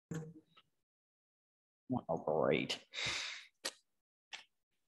Oh, great.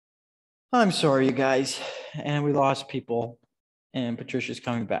 I'm sorry, you guys. And we lost people. And Patricia's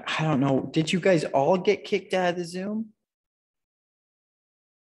coming back. I don't know. Did you guys all get kicked out of the Zoom?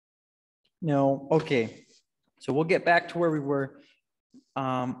 No. Okay. So we'll get back to where we were.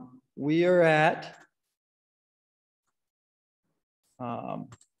 We are at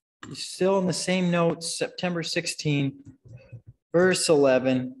still in the same notes, September 16, verse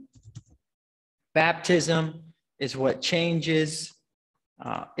 11. Baptism is what changes,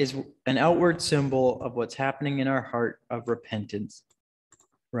 is an outward symbol of what's happening in our heart of repentance,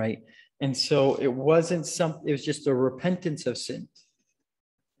 right? And so it wasn't something, it was just a repentance of sin.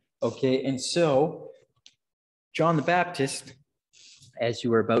 Okay, and so John the Baptist, as you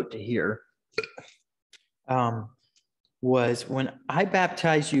were about to hear, was, when I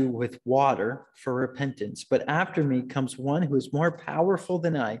baptize you with water for repentance, but after me comes one who is more powerful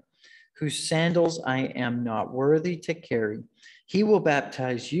than I, whose sandals I am not worthy to carry. He will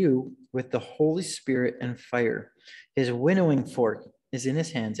baptize you with the Holy Spirit and fire. His winnowing fork is in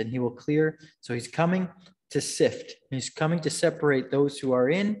his hands, and he will clear. So he's coming to sift. He's coming to separate those who are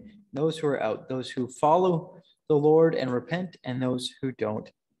in, those who are out, those who follow the Lord and repent, and those who don't.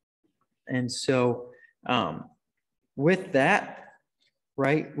 And so with that,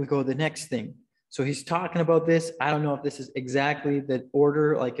 right, we go to the next thing. So he's talking about this. I don't know if this is exactly the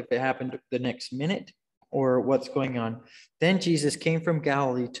order, like if it happened the next minute or what's going on. Then Jesus came from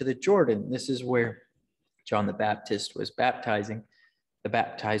Galilee to the Jordan. This is where John the Baptist was baptizing, the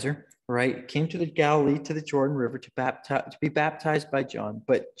baptizer, right? Came to the Galilee, to the Jordan River to be baptized by John.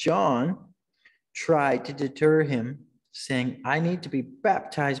 But John tried to deter him, saying, I need to be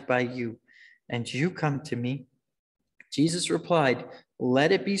baptized by you, and you come to me? Jesus replied,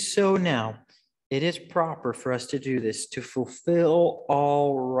 let it be so now. It is proper for us to do this, to fulfill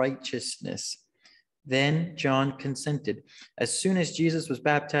all righteousness. Then John consented. As soon as Jesus was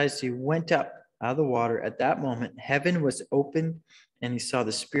baptized, he went up out of the water. At that moment, heaven was opened, and he saw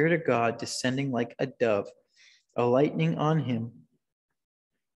the Spirit of God descending like a dove, alighting on him.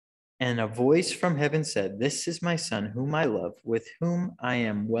 And a voice from heaven said, this is my Son, whom I love, with whom I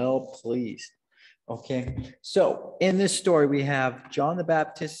am well pleased. Okay, so in this story, we have John the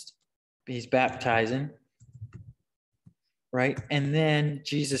Baptist. He's baptizing, right? And then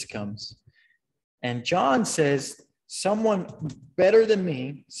Jesus comes. And John says, someone better than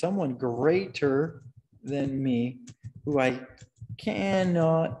me, someone greater than me, who I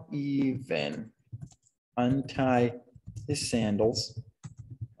cannot even untie his sandals,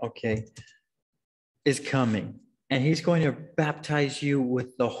 okay, is coming. And he's going to baptize you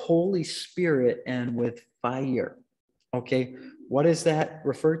with the Holy Spirit and with fire. Okay, what does that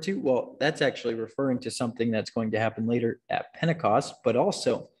refer to? Well, that's actually referring to something that's going to happen later at Pentecost, but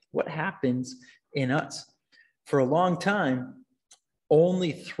also what happens in us. For a long time,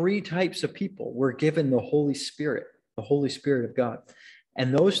 only 3 types of people were given the Holy Spirit of God.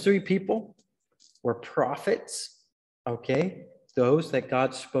 And those 3 people were prophets, okay? Those that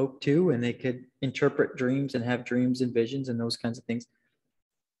God spoke to, and they could interpret dreams and have dreams and visions and those kinds of things.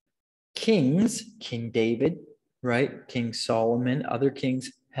 Kings, King David, right? King Solomon, other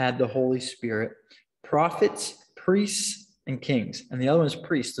kings had the Holy Spirit. Prophets, priests, and kings. And the other one is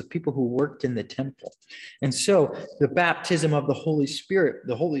priests, the people who worked in the temple. And so the baptism of the Holy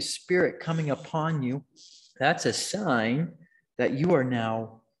Spirit coming upon you, that's a sign that you are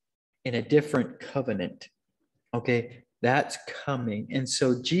now in a different covenant. Okay, that's coming. And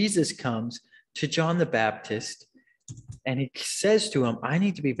so Jesus comes to John the Baptist, and he says to him, I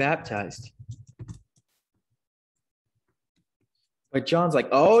need to be baptized. But John's like,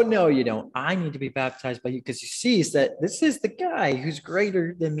 oh, no, you don't. I need to be baptized by you, because he sees that this is the guy who's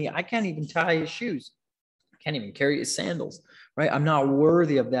greater than me. I can't even tie his shoes. I can't even carry his sandals, right? I'm not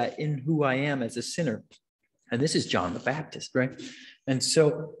worthy of that in who I am as a sinner. And this is John the Baptist, right? And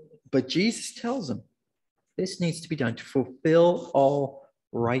so, but Jesus tells him, this needs to be done to fulfill all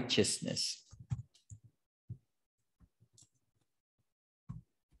righteousness.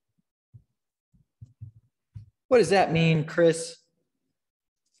 What does that mean, Chris?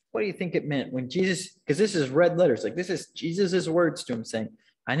 What do you think it meant when Jesus, because this is red letters, like this is Jesus's words to him saying,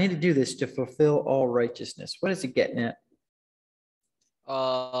 I need to do this to fulfill all righteousness. What is he getting at?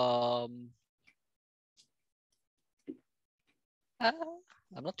 I'm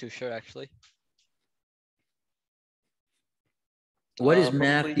not too sure, actually. What is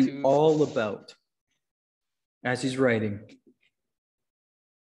Matthew all about as he's writing?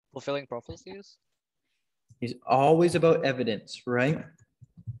 Fulfilling prophecies? He's always about evidence, right?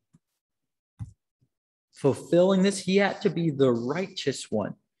 Fulfilling this, he had to be the righteous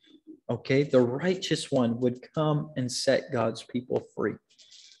one. Okay, the righteous one would come and set God's people free.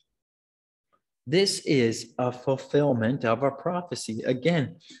 This is a fulfillment of a prophecy.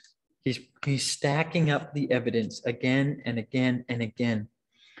 Again, he's stacking up the evidence again and again and again.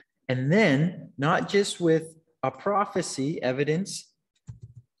 And then not just with a prophecy evidence,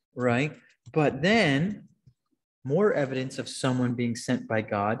 right? But then more evidence of someone being sent by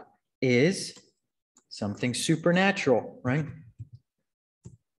God is something supernatural, right?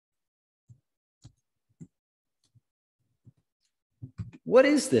 What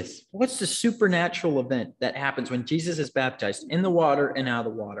is this? What's the supernatural event that happens when Jesus is baptized in the water and out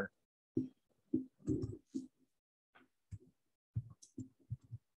of the water?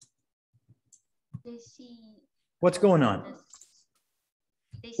 They see. What's going on?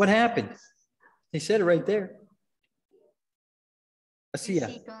 What happened? God, He said it right there. they see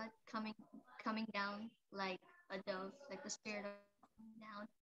God coming down like a dove, like the spirit of down,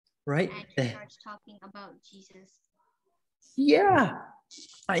 Right? and he starts talking about Jesus. Yeah.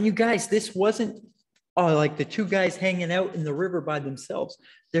 And you guys, this wasn't like the two guys hanging out in the river by themselves.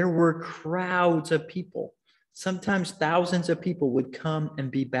 There were crowds of people. Sometimes thousands of people would come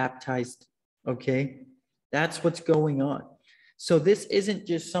and be baptized. Okay. That's what's going on. So this isn't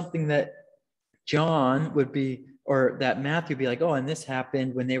just something that John would be, or that Matthew would be like, oh, and this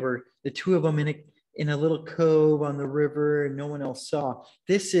happened when they were the two of them in a little cove on the river and no one else saw.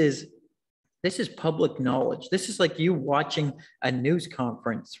 This is public knowledge. This is like you watching a news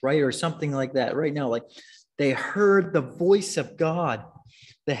conference, right? Or something like that right now. Like they heard the voice of God.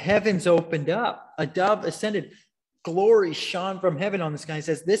 The heavens opened up. A dove ascended. Glory shone from heaven on this guy. He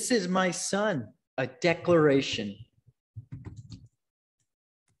says, this is my son. A declaration.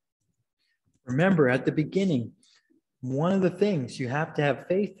 Remember, at the beginning, one of the things you have to have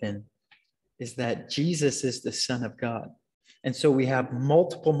faith in is that Jesus is the Son of God. And so we have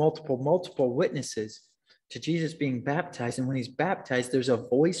multiple witnesses to Jesus being baptized. And when he's baptized, there's a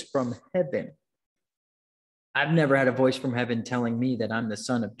voice from heaven. I've never had a voice from heaven telling me that I'm the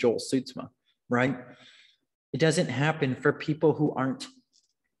son of Joel Suitsma, right? It doesn't happen for people who aren't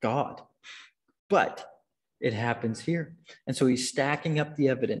God, but it happens here. And so he's stacking up the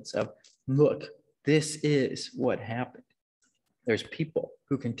evidence of, look, this is what happened. There's people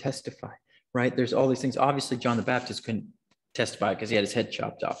who can testify, right? There's all these things. Obviously, John the Baptist couldn't testify because he had his head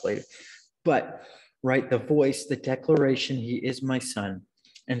chopped off later. But, right, the voice, the declaration, he is my son.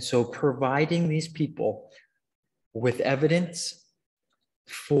 And so providing these people with evidence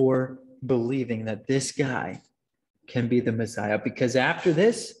for believing that this guy can be the Messiah. Because after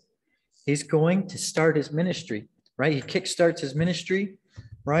this, he's going to start his ministry, right? He kickstarts his ministry,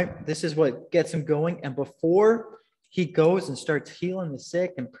 right? This is what gets him going. And before he goes and starts healing the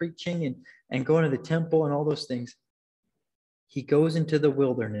sick and preaching and going to the temple and all those things, he goes into the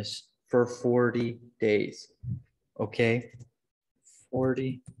wilderness for 40 days. Okay?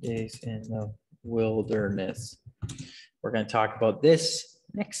 40 days in the wilderness. We're going to talk about this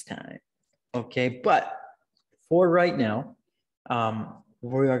next time. Okay? But for right now,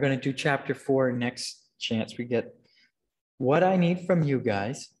 we are going to do chapter 4 next chance we get. What I need from you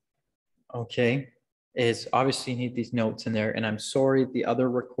guys, okay, is obviously you need these notes in there. And I'm sorry the other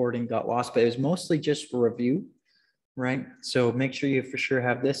recording got lost, but it was mostly just for review. Right? So make sure you for sure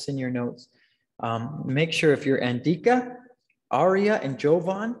have this in your notes. Make sure if you're Andika, Aria, and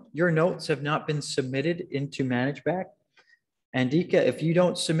Jovan, your notes have not been submitted into ManageBack. Andika, if you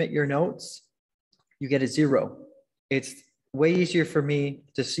don't submit your notes, you get a 0. It's way easier for me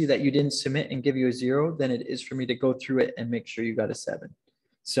to see that you didn't submit and give you a 0 than it is for me to go through it and make sure you got a 7.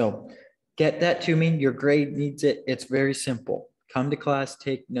 So get that to me. Your grade needs it. It's very simple. Come to class,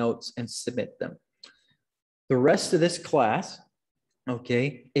 take notes, and submit them. The rest of this class,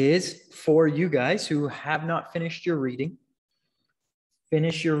 okay, is for you guys who have not finished your reading.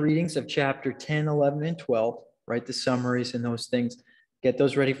 Finish your readings of chapter 10, 11, and 12. Write the summaries and those things. Get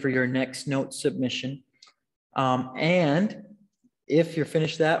those ready for your next note submission. And if you're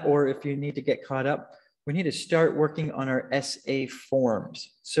finished that, or if you need to get caught up, we need to start working on our SA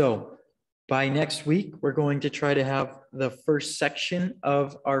forms. So by next week, we're going to try to have the first section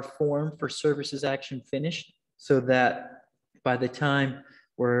of our form for services action finished, so that by the time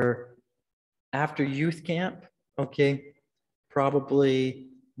we're after youth camp, okay, probably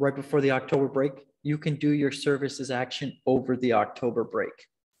right before the October break, you can do your services action over the October break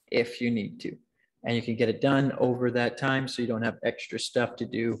if you need to. And you can get it done over that time so you don't have extra stuff to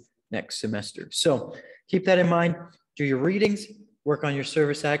do next semester. So keep that in mind. Do your readings, work on your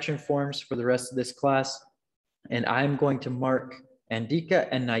service action forms for the rest of this class. And I'm going to mark Andika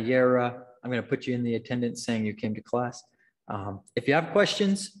and Nayera. I'm going to put you in the attendance saying you came to class. If you have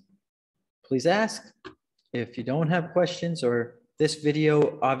questions, please ask. If you don't have questions, or this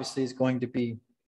video obviously is going to be